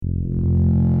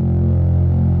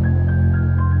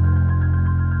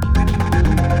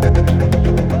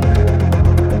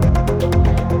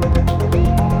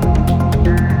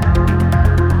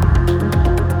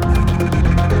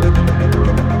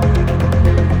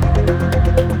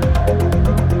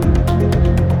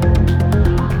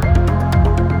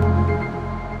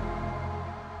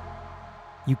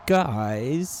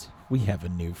Guys, we have a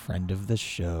new friend of the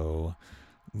show,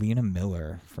 Lena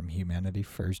Miller from Humanity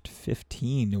First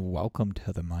 15. Welcome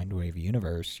to the Mindwave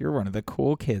universe. You're one of the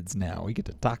cool kids now. We get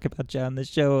to talk about you on the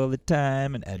show all the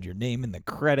time and add your name in the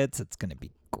credits. It's going to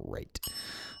be great.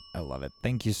 I love it.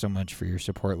 Thank you so much for your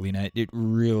support, Lena. It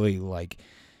really,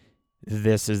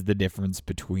 this is the difference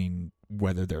between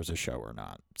whether there's a show or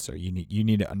not. So you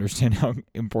need to understand how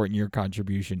important your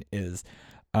contribution is.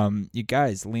 You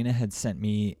guys, Lena had sent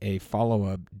me a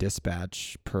follow-up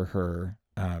dispatch per her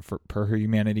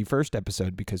Humanity First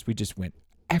episode because we just went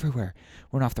everywhere,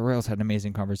 went off the rails, had an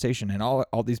amazing conversation, and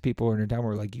all these people in her town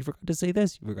were like, "You forgot to say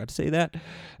this, you forgot to say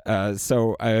that."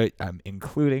 So I'm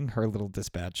including her little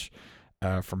dispatch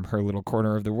from her little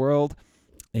corner of the world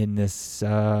in this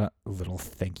little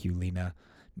thank you, Lena,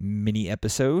 mini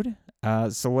episode.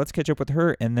 So let's catch up with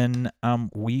her, and then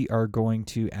we are going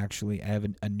to actually have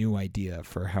a new idea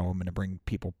for how I'm going to bring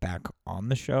people back on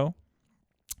the show.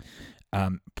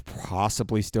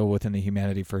 Possibly still within the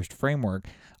Humanity First framework.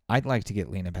 I'd like to get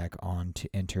Lena back on to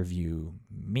interview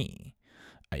me.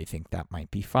 I think that might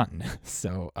be fun.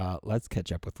 So let's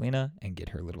catch up with Lena and get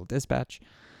her little dispatch.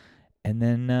 And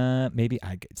then maybe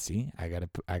I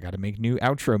gotta make new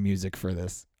outro music for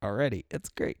this already. It's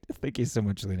great. Thank you so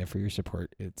much, Lena, for your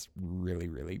support. It's really,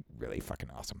 really, really fucking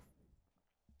awesome.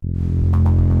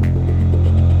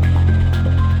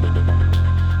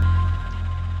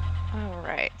 All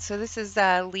right. So this is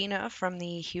Lena from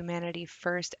the Humanity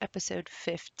First episode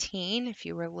 15. If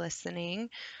you were listening,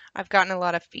 I've gotten a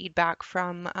lot of feedback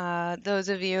from those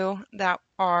of you that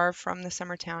are from the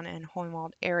Summertown and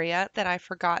Hohenwald area that I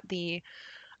forgot the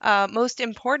most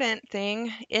important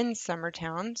thing in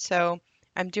Summertown. So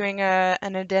I'm doing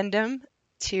an addendum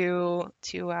to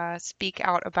speak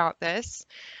out about this.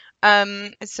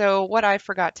 So what I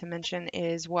forgot to mention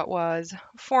is what was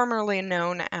formerly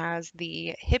known as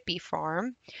the Hippie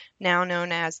Farm, now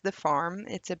known as the Farm.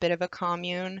 It's a bit of a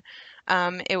commune.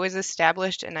 It was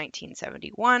established in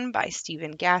 1971 by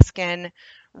Stephen Gaskin.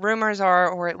 Rumors are,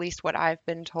 or at least what I've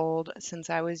been told since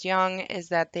I was young, is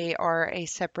that they are a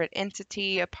separate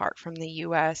entity apart from the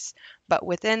U.S., but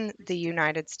within the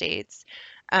United States.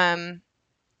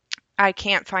 I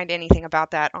can't find anything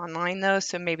about that online though,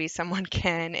 so maybe someone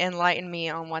can enlighten me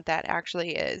on what that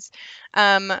actually is.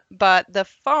 But the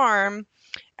farm,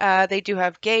 they do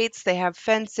have gates, they have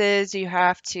fences.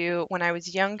 When I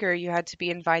was younger, you had to be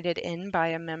invited in by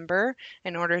a member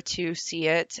in order to see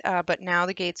it. But now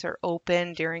the gates are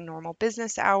open during normal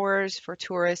business hours for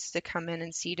tourists to come in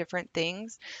and see different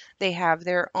things. They have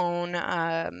their own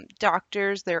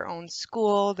doctors, their own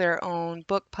school, their own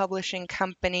book publishing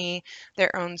company,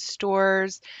 their own stores.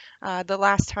 The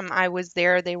last time I was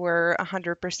there, they were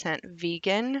 100%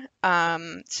 vegan.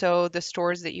 So the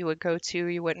stores that you would go to,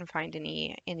 you wouldn't find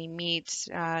any meat,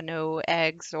 no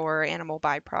eggs or animal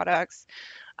byproducts.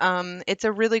 It's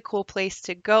a really cool place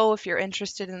to go if you're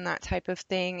interested in that type of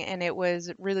thing, and it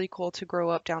was really cool to grow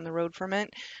up down the road from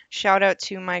it. Shout out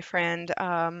to my friend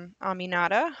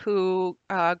Aminata, who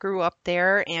grew up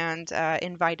there and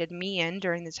invited me in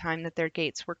during the time that their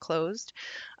gates were closed.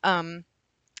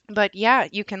 But yeah,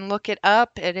 you can look it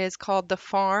up. It is called The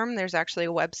Farm. There's actually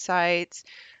a website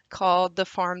called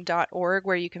thefarm.org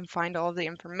where you can find all of the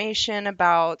information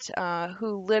about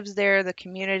who lives there, the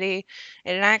community.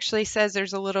 And it actually says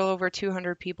there's a little over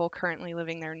 200 people currently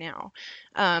living there now.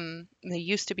 There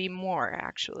used to be more,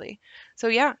 actually. So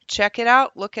yeah, check it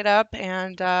out, look it up,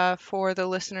 and for the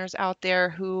listeners out there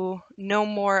who know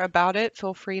more about it,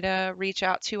 feel free to reach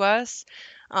out to us.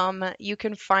 You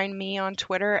can find me on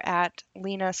Twitter at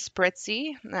Lena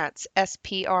Spritzy. That's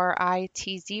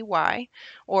Spritzy.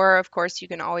 Or, of course, you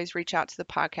can always reach out to the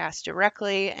podcast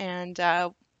directly, and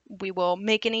we will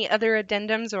make any other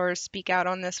addendums or speak out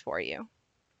on this for you.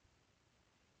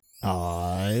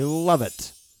 I love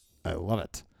it. I love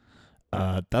it.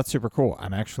 That's super cool.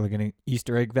 I'm actually going to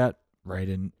Easter egg that right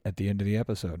in at the end of the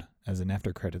episode as an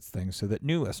after credits thing so that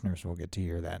new listeners will get to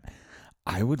hear that.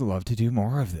 I would love to do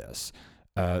more of this.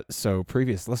 So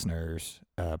previous listeners,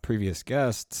 previous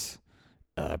guests,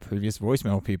 previous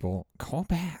voicemail people, call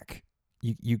back.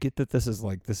 You get that this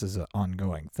is an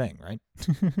ongoing thing, right?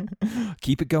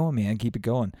 Keep it going, man. Keep it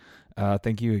going.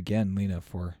 Thank you again, Lena,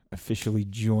 for officially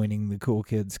joining the Cool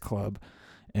Kids Club.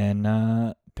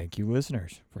 And thank you,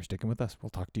 listeners, for sticking with us.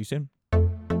 We'll talk to you soon.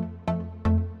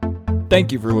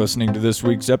 Thank you for listening to this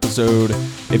week's episode.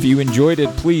 If you enjoyed it,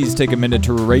 please take a minute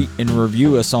to rate and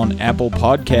review us on Apple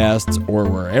Podcasts or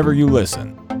wherever you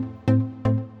listen.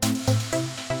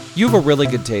 You have a really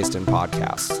good taste in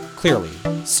podcasts. clearly.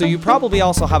 So you probably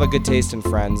also have a good taste in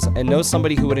friends and know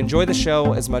somebody who would enjoy the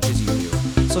show as much as you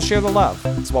do. So share the love.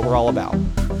 It's what we're all about.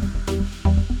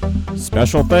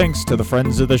 Special thanks to the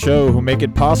friends of the show who make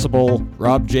it possible: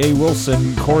 Rob J.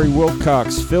 Wilson, Corey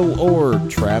Wilcox, Phil Orr,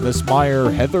 Travis Meyer,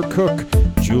 Heather Cook,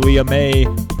 Julia May,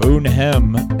 Boone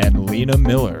Hem, and Lena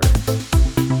Miller.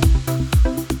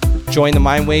 Join the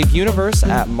Mindwave universe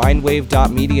at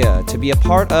mindwave.media to be a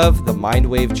part of the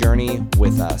Mindwave journey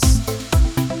with us.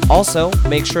 Also,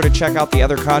 make sure to check out the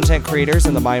other content creators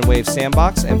in the Mindwave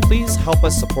sandbox, and please help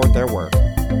us support their work.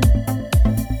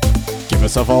 Give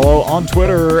us a follow on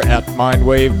Twitter at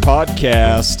Mindwave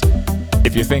Podcast.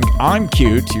 If you think I'm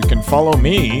cute, you can follow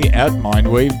me at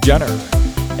Mindwave Jenner.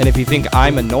 And if you think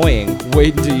I'm annoying,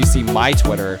 wait until you see my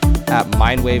Twitter at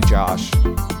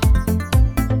MindwaveJosh.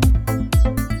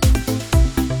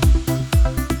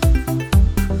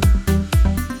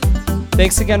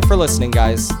 Thanks again for listening,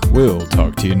 guys. We'll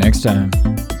talk to you next time.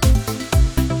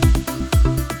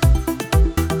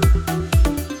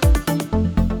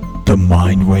 The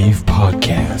Mindwave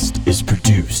Podcast is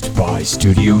produced by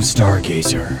Studio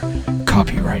Stargazer.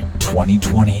 Copyright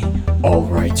 2020, all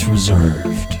rights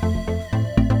reserved.